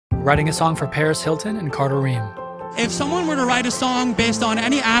writing a song for Paris Hilton and Carter Ream. If someone were to write a song based on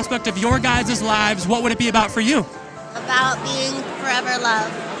any aspect of your guys' lives, what would it be about for you? About being forever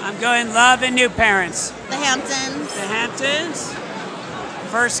loved. I'm going Love and New Parents. The Hamptons. The Hamptons,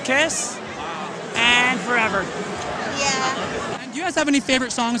 First Kiss, and Forever. Yeah. And do you guys have any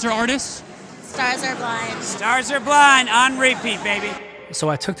favorite songs or artists? Stars Are Blind. Stars Are Blind on repeat, baby. So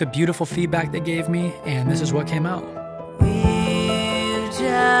I took the beautiful feedback they gave me, and this is what came out. We've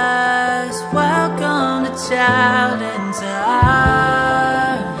just welcomed a child into our